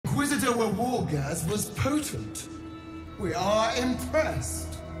Inquisitor Wargas was potent. We are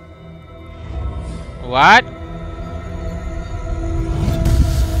impressed. What?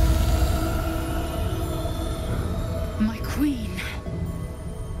 My queen.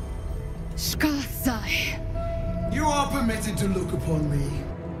 Skathzai. You are permitted to look upon me.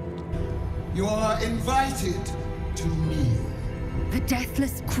 You are invited to kneel. The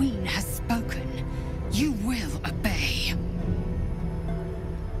Deathless Queen has spoken. You will obey.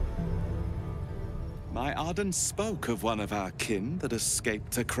 My Arden spoke of one of our kin that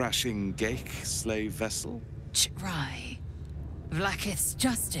escaped a crashing Gith slave vessel. Try. Vlaakith's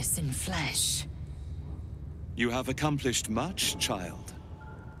justice in flesh. You have accomplished much, child.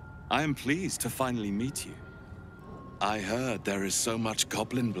 I am pleased to finally meet you. I heard there is so much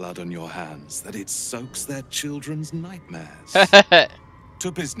goblin blood on your hands that it soaks their children's nightmares.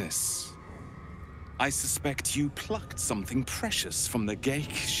 To business. I suspect you plucked something precious from the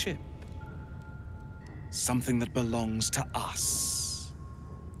Gith ship. Something that belongs to us.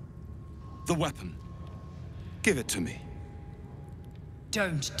 The weapon. Give it to me.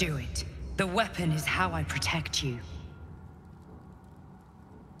 Don't do it. The weapon is how I protect you.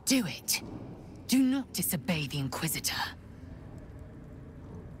 Do it. Do not disobey the Inquisitor.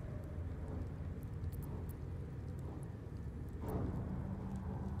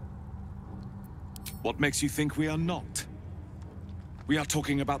 What makes you think we are not? We are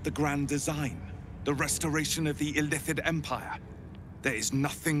talking about the grand design, the restoration of the Illithid Empire. There is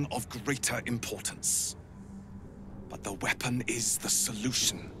nothing of greater importance. But the weapon is the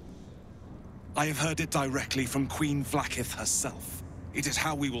solution. I have heard it directly from Queen Vlaakith herself. It is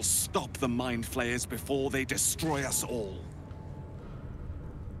how we will stop the Mind Flayers before they destroy us all.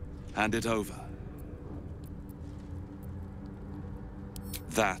 Hand it over.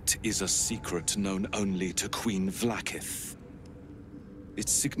 That is a secret known only to Queen Vlaakith.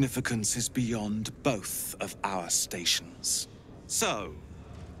 Its significance is beyond both of our stations. So,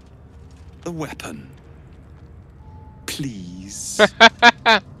 the weapon. Please.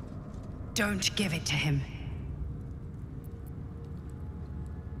 Don't give it to him.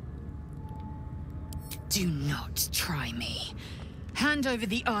 Do not try me. Hand over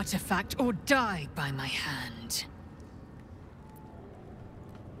the artifact or die by my hand.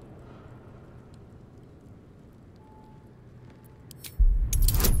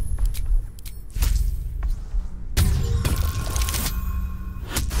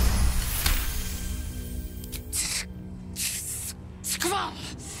 Skrull!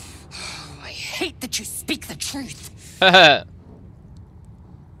 I hate that you speak the truth.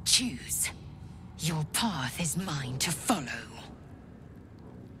 Choose. Your path is mine to follow.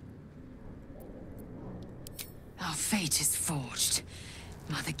 Our fate is forged.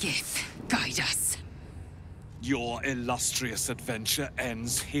 Mother Gith, guide us. Your illustrious adventure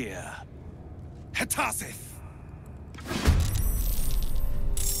ends here. Hetazith!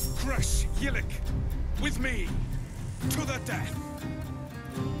 Kresh Yillik, with me, to the death!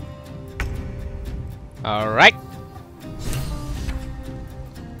 Alright.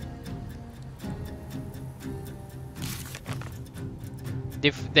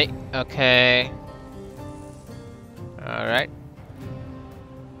 Okay. Alright.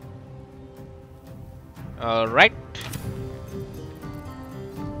 Alright.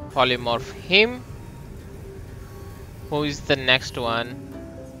 Polymorph him. Who is the next one?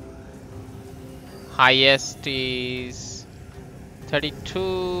 Highest is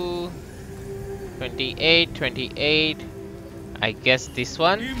 32, 28, 28. I guess this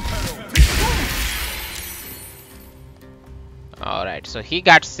one. Alright, so he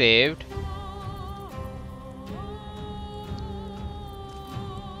got saved.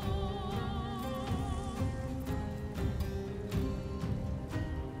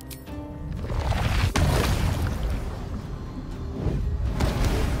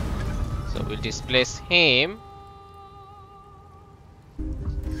 So we'll displace him.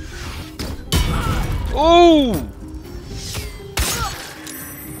 Ooh!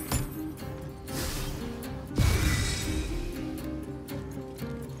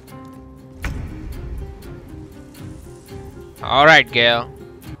 All right, Gale.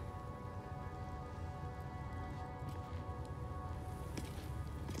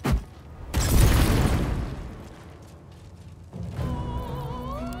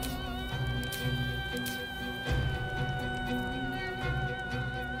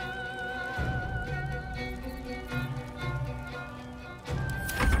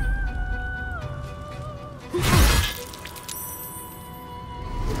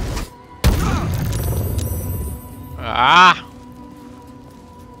 Ah!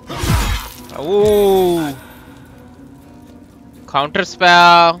 Counter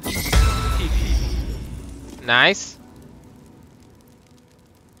spell. Nice.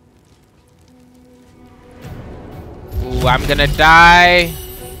 Ooh, I'm gonna die.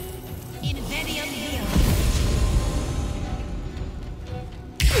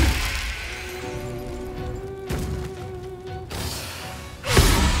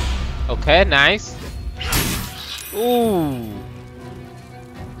 Okay, nice. Ooh.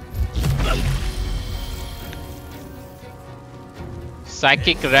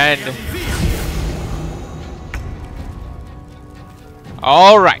 Psychic Rend.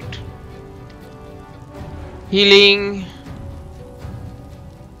 Alright. Healing.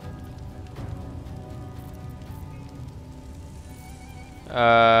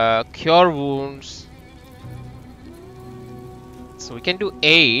 Cure wounds. So we can do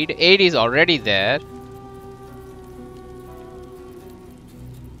aid. Aid is already there.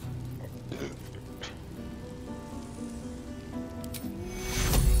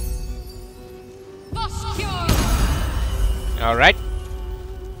 All right.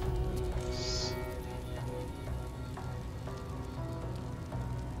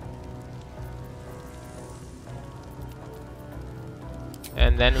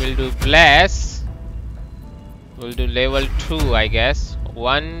 And then we'll do bless. We'll do level 2, I guess.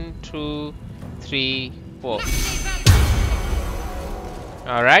 1, 2, 3, 4.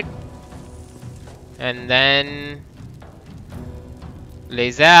 All right. And then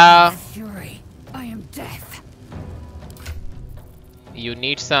laser. Fury, I am death. You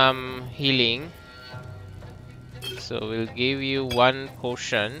need some healing, so we'll give you 1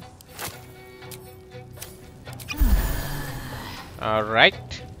 potion. All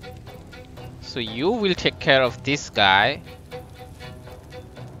right. So you will take care of this guy.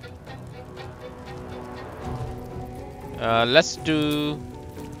 Let's do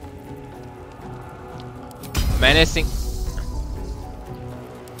menacing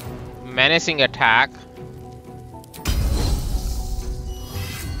attack.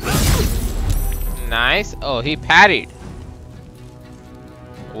 Nice. Oh, he parried.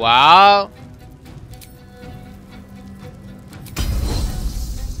 Wow.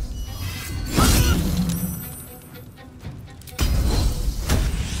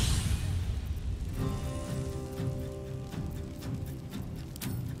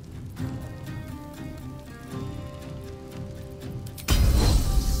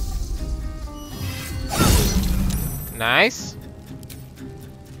 Nice.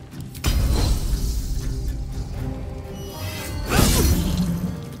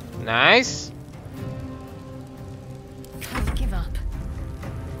 Nice. Can't give up.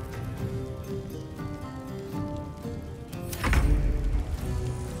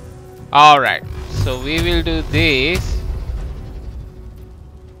 All right. So we will do this.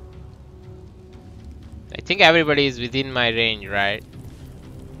 I think everybody is within my range, right?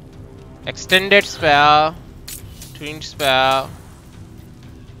 Extended spell. Twin spell.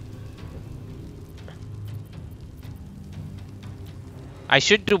 I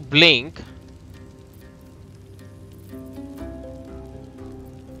should do blink.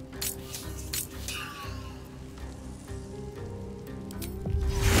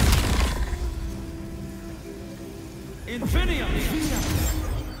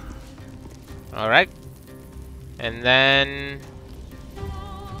 All right. And then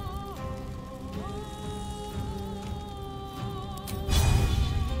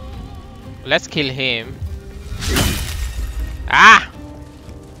let's kill him. Ah!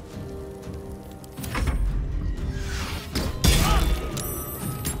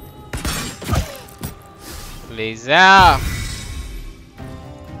 Laser.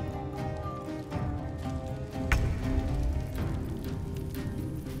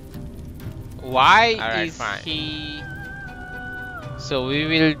 Why is he? So we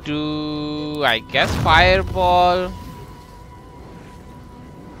will do, I guess, fireball.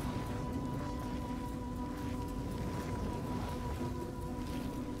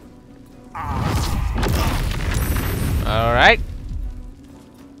 All right.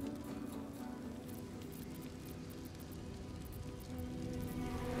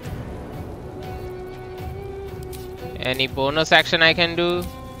 Any bonus action I can do?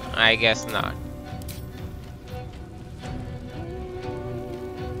 I guess not.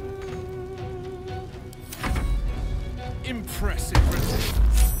 Impressive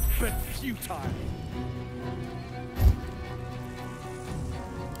resistance, but futile.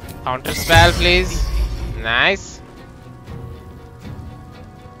 Counter spell, please. Nice.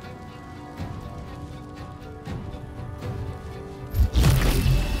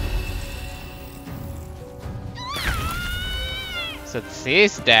 So this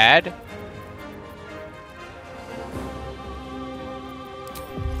is dead.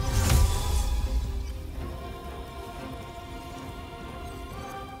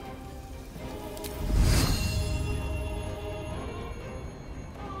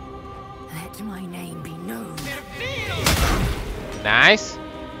 Nice.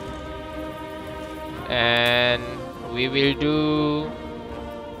 And we will do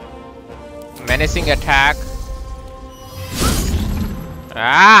menacing attack.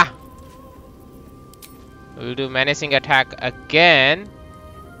 Ah! We'll do menacing attack again.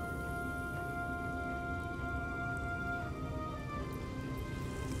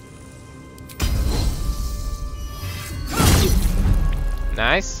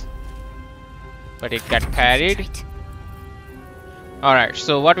 Nice. But it got parried. Alright,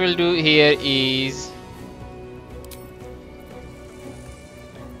 so what we'll do here is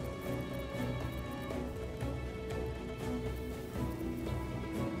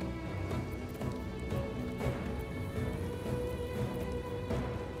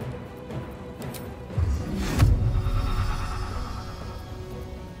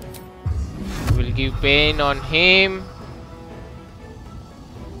we'll give pain on him.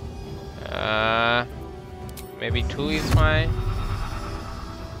 Maybe 2 is fine.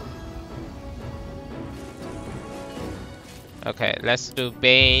 Okay, let's do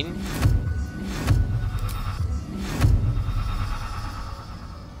Bane.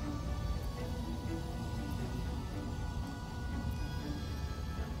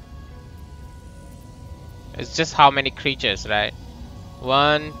 It's just how many creatures, right?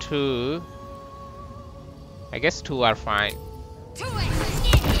 1, 2. I guess 2 are fine.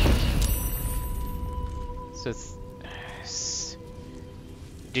 So,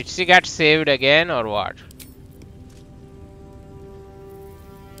 did she get saved again or what?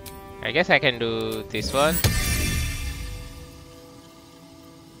 I guess I can do this one.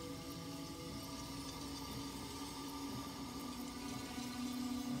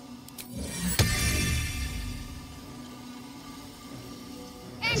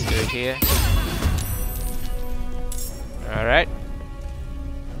 Let's do it here. Alright.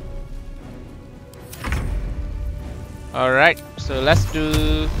 Alright, so let's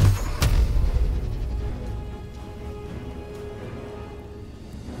do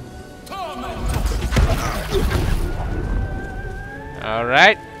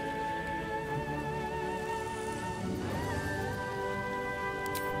alright.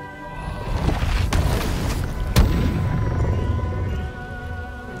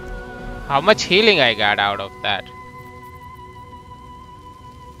 How much healing I got out of that?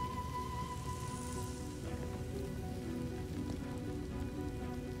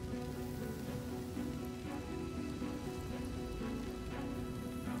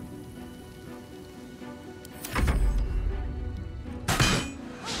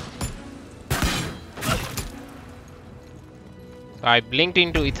 I blinked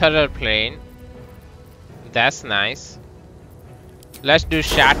into ethereal plane. That's nice. Let's do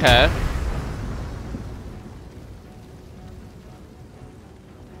shatter.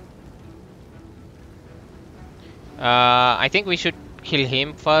 I think we should kill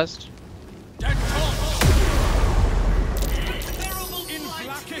him first.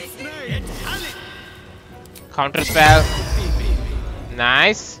 Counter spell.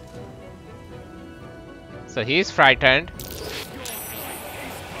 Nice. So he's frightened.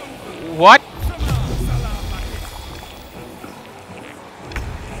 What?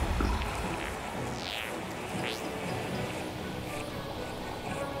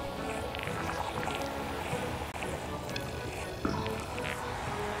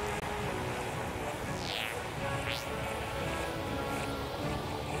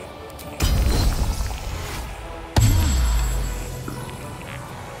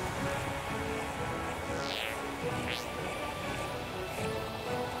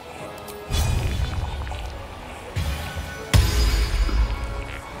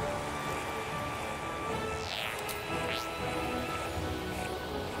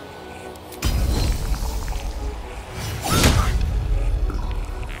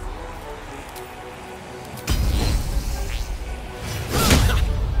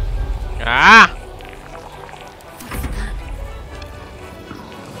 Ah!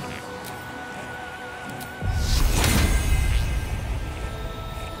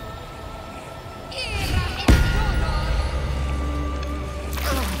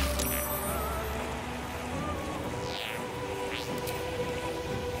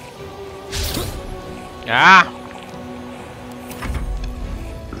 Ah!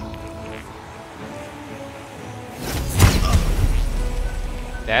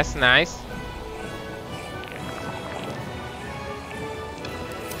 That's nice.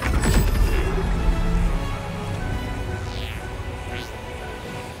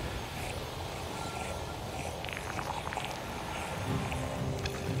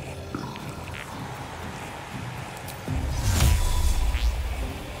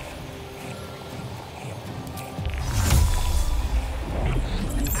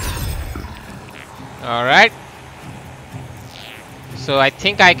 Alright. So I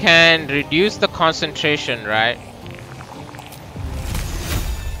think I can reduce the concentration, right?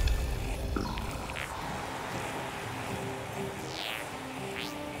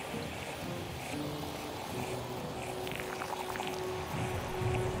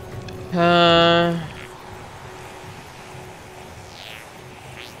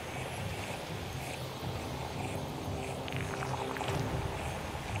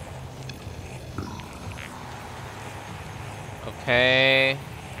 Okay.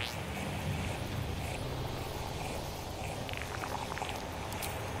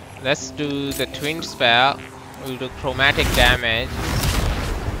 Let's do the twin spell. We'll do chromatic damage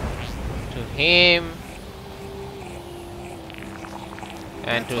to him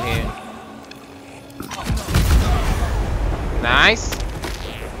and to him. Nice.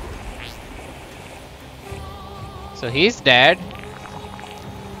 So he's dead.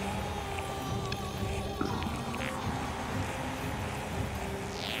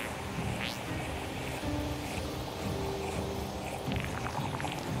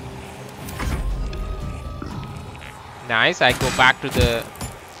 Nice, I go back to the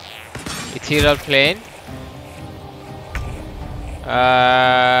ethereal plane.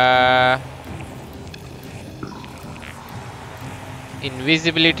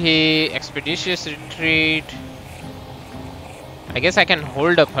 Invisibility, expeditious retreat. I guess I can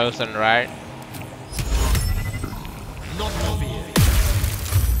hold a person, right? Not obvious.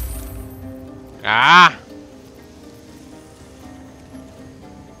 Ah!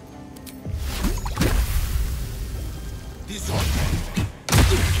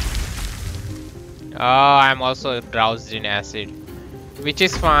 Oh, I'm also drowsed in acid, which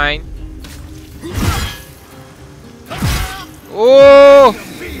is fine. Oh!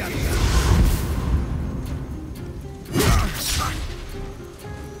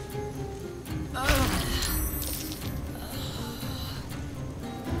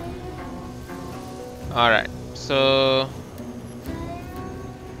 Alright, so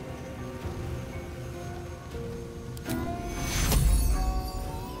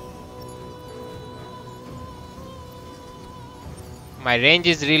my range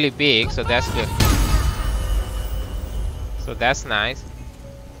is really big, so that's good. So that's nice.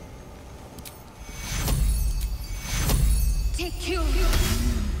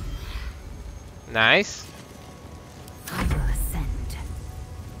 Nice. I will ascend.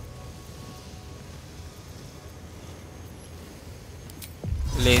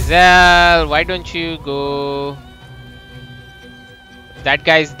 Lazel, why don't you go? That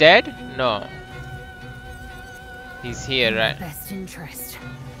guy's dead? No. He's here, right? Best interest.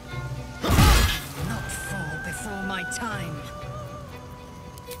 Not fall before my time.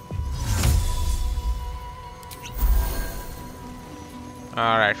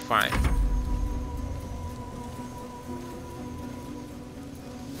 Alright, fine.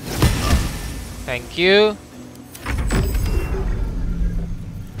 Thank you.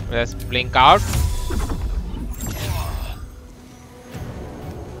 Let's blink out.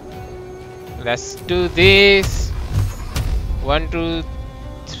 Let's do this. 1, 2,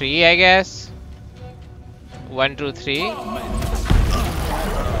 3, I guess. 1, 2, 3.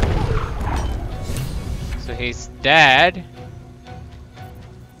 So he's dead.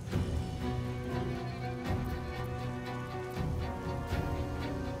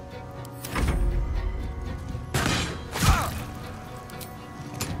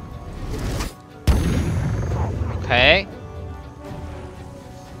 Okay.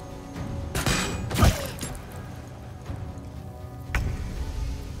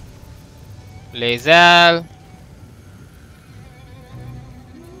 Lazel.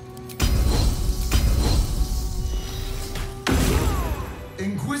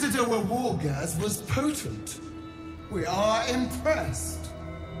 Inquisitor Wargas was potent. We are impressed.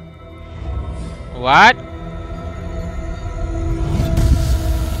 What?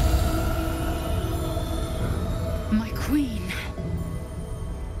 My queen.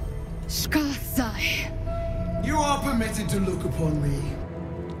 Skathzai. You are permitted to look upon me.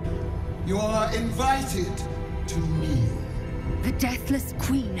 You are invited to kneel. The deathless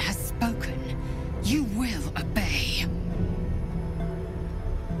queen has spoken. You will obey.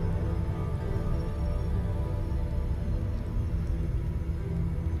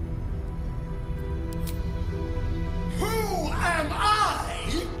 Who am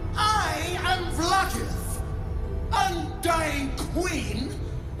I? I am Vlaakith, undying queen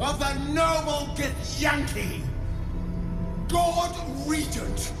of the noble Gith Yankee, God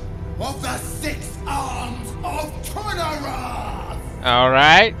Regent of the 6 arms of Tunnerath!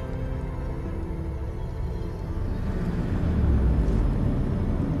 Alright.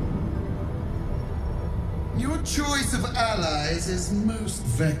 choice of allies is most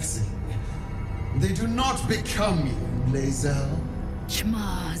vexing. They do not become you, Lae'zel.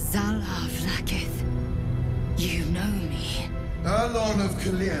 Shma Zala Vlaakith. You know me. Erlon of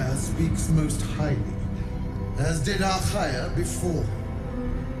Kalir speaks most highly, as did Alchaya before.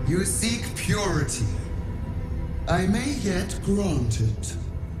 You seek purity. I may yet grant it.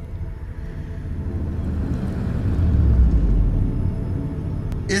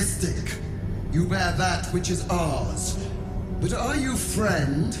 Istik, you bear that which is ours. But are you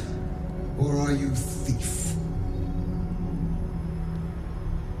friend, or are you thief?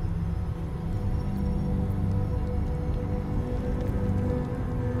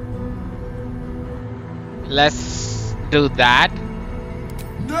 Let's do that.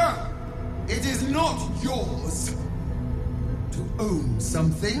 No! It is not yours! To own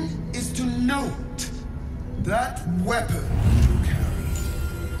something is to know it. That weapon you carry.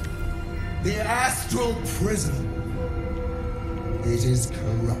 The astral prism. It is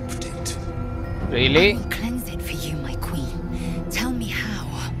corrupted. Really? I will cleanse it for you, my queen. Tell me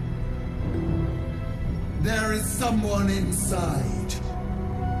how. There is someone inside.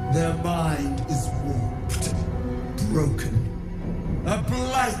 Their mind is warped, broken, a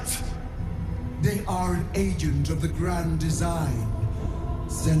blight. They are an agent of the Grand Design,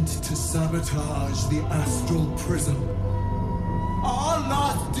 sent to sabotage the astral prism. Our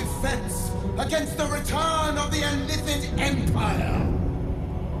last defense against the return of the Illithid Empire.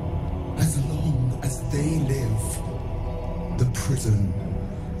 As long as they live, the prison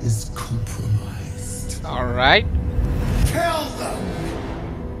is compromised. Alright. Kill them!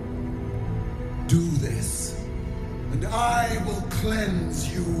 Do this, and I will cleanse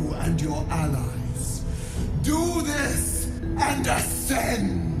you and your allies. Do this, and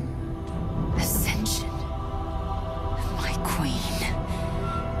ascend! Ascension. My queen.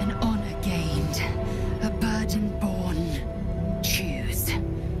 An honor gained. A burden borne. Choose.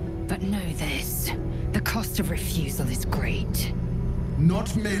 But know this. The cost of refusal is great.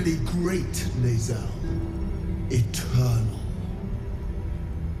 Not merely great, Lae'zel. Eternal.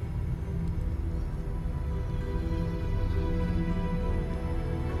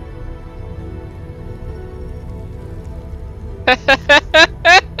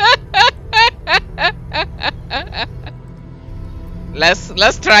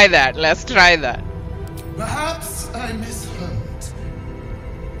 Let's try that. Let's try that. Perhaps I misheard.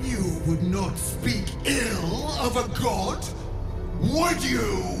 You would not speak ill of a god, would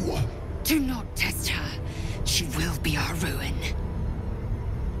you? Do not test her. She will be our ruin.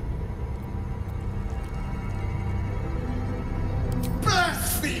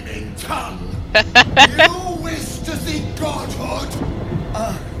 Blaspheming tongue! You wish to see godhood?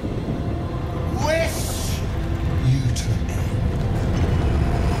 Wish you to end.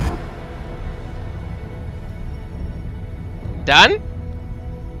 Done?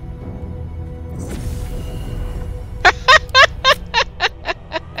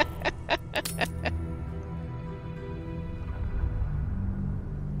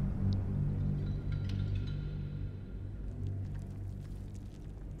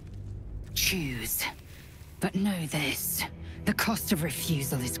 Choose. But know this. The cost of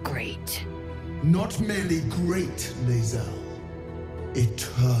refusal is great. Not merely great, Lae'zel.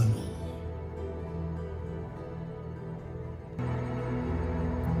 Eternal.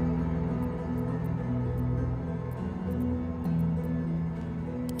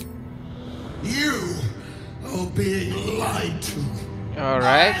 You are being lied to.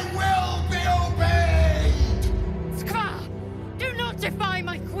 Alright. I will be obeyed! Skva! Do not defy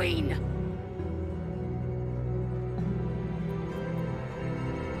my queen!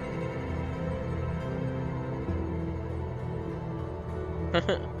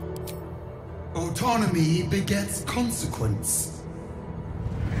 Autonomy begets consequence.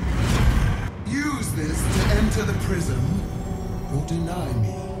 Use this to enter the prism, or deny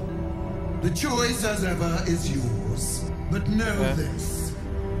me. The choice, as ever, is yours. But know this.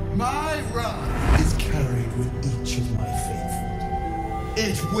 My wrath is carried with each of my faithful.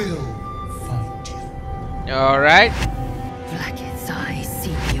 It will find you. Alright. Vlaakith's eyes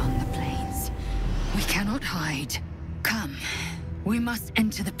see beyond the plains. We cannot hide. Come. We must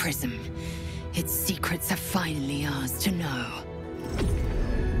enter the prism. Its secrets are finally ours to know.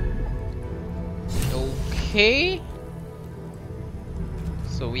 Okay.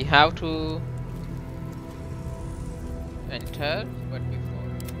 So we have to enter, but before.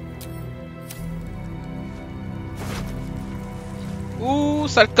 Ooh,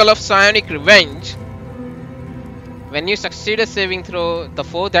 Circle of Psionic Revenge. When you succeed a saving throw, the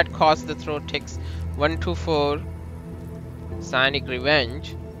foe that caused the throw takes 1 to 4 Psionic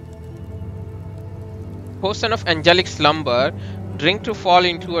Revenge. Potion of angelic slumber. Drink to fall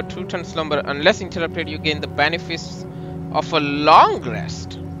into a true-term slumber. Unless interrupted, you gain the benefits of a long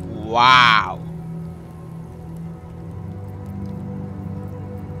rest. Wow.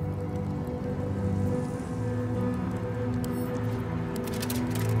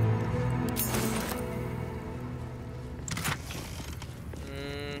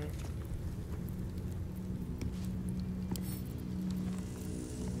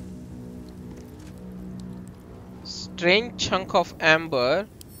 Strange chunk of amber.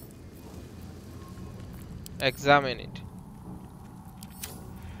 Examine it.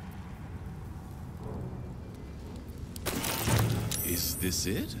 Is this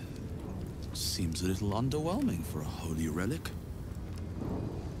it? Seems a little underwhelming for a holy relic.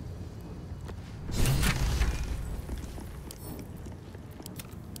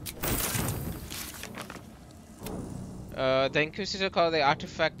 The Inquisitor called the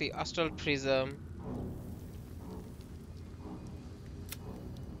artifact the Astral Prism.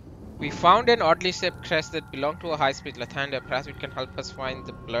 We found an oddly shaped crest that belonged to a high-speed Lathander. Perhaps it can help us find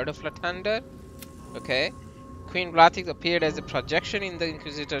the blood of Lathander. Okay. Queen Vlaakith appeared as a projection in the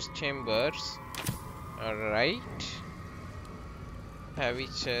Inquisitor's chambers. Alright. Heavy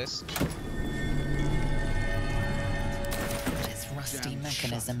chest. But its rusty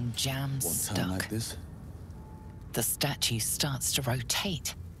mechanism jammed One time like stuck. this. The statue starts to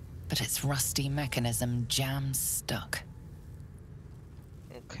rotate, but its rusty mechanism jams stuck.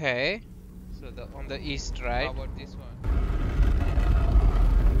 Okay. So on the east, right? How about this one?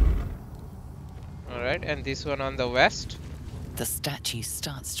 Alright, and this one on the west? The statue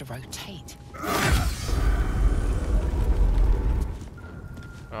starts to rotate.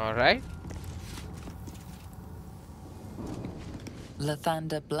 Alright.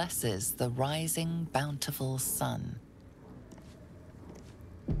 Lathander blesses the rising, bountiful sun.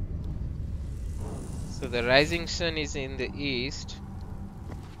 So the rising sun is in the east.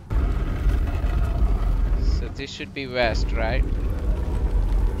 So this should be west, right?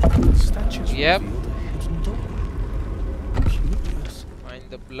 Statues Yep. revealed a hidden door. Curious. Find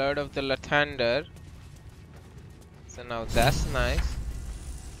the blood of the Lathander. So now that's nice.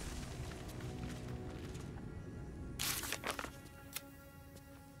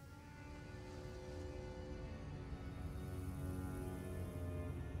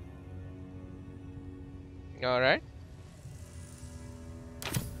 Alright.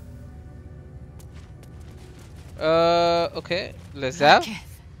 Okay. Lizelle? Vlaakith!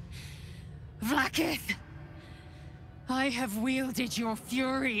 Vlaakith! I have wielded your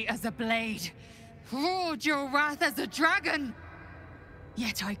fury as a blade, roared your wrath as a dragon.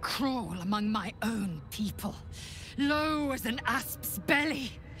 Yet I crawl among my own people, low as an asp's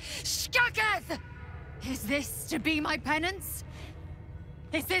belly. Shkaketh! Is this to be my penance?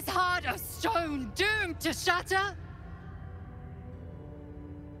 Is this heart of stone doomed to shatter?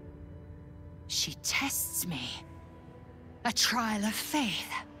 She tests me. A trial of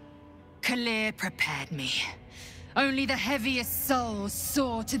faith. Kalir prepared me. Only the heaviest souls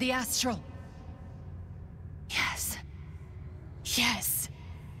soar to the astral. Yes. Yes.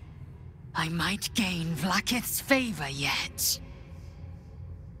 I might gain Vlaakith's favor yet.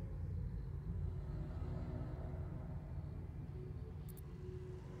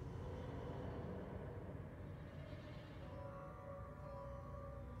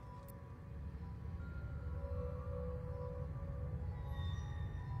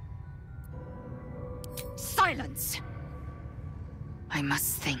 Silence! I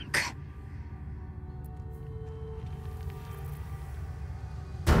must think.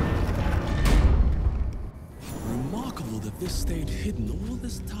 Remarkable that this stayed hidden all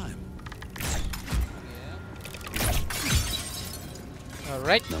this time.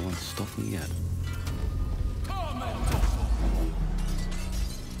 Alright. No one's stopped me yet.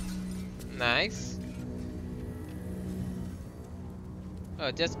 Nice.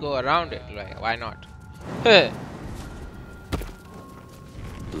 Oh, just go around it. Like, why not?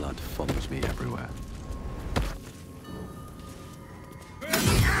 Blood follows me everywhere.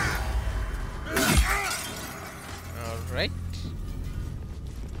 Alright.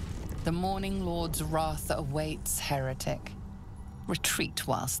 The Morning Lord's wrath awaits, heretic. Retreat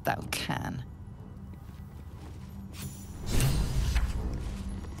whilst thou can.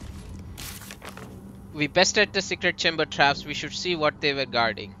 We bested the secret chamber traps. We should see what they were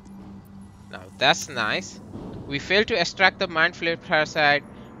guarding. Now that's nice. We failed to extract the mind flayer parasite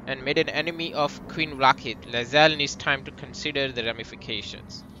and made an enemy of Queen Vlaakith. Lizelle needs time to consider the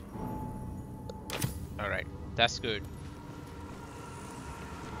ramifications. Alright, that's good.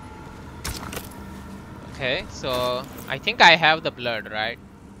 Okay, so I think I have the blood, right?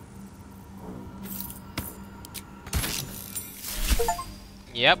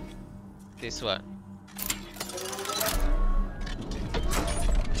 Yep, this one.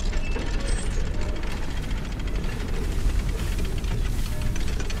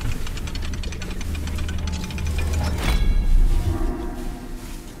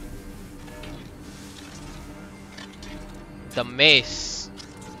 The Mace.